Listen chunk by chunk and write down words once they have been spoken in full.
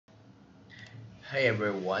Hey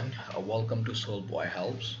everyone, welcome to Soulboy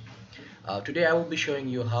Helps. Today I will be showing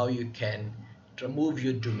you how you can move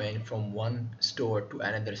your domain from one store to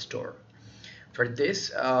another store. For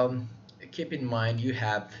this, keep in mind you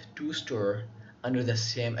have two stores under the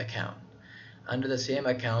same account. Under the same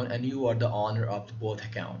account, and you are the owner of both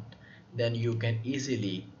account. Then you can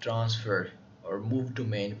easily transfer or move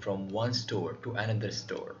domain from one store to another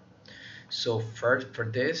store. So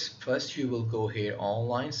first you will go here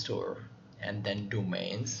online store and then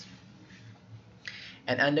domains,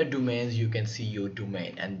 and under domains you can see your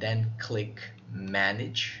domain and then click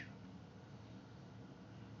manage,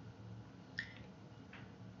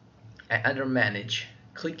 and under manage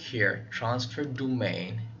click here transfer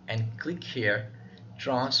domain and click here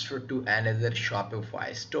transfer to another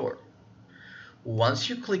Shopify store. Once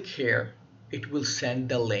you click here, it will send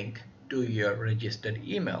the link to your registered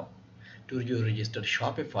email, to your registered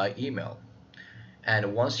Shopify email.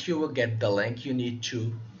 And once you will get the link, you need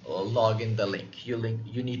to log in the link. You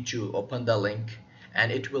need to open the link,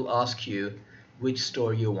 and it will ask you which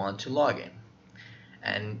store you want to log in.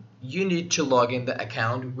 And you need to log in the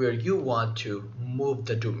account where you want to move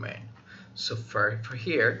the domain. So for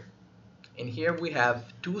here, in here we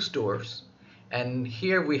have two stores, and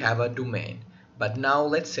here we have a domain. But now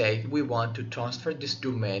let's say we want to transfer this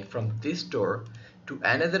domain from this store to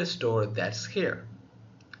another store that's here.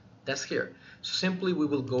 So simply we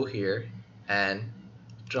will go here and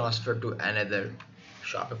transfer to another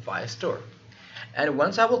Shopify store. And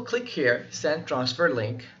once I will click here, send transfer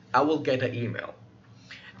link, I will get an email.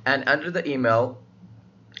 And under the email,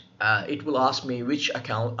 it will ask me which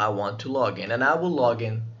account I want to log in. And I will log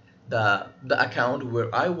in the account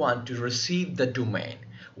where I want to receive the domain.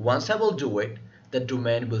 Once I will do it, the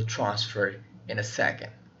domain will transfer in a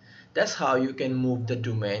second. That's how you can move the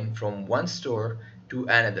domain from one store to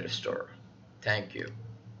another store. Thank you.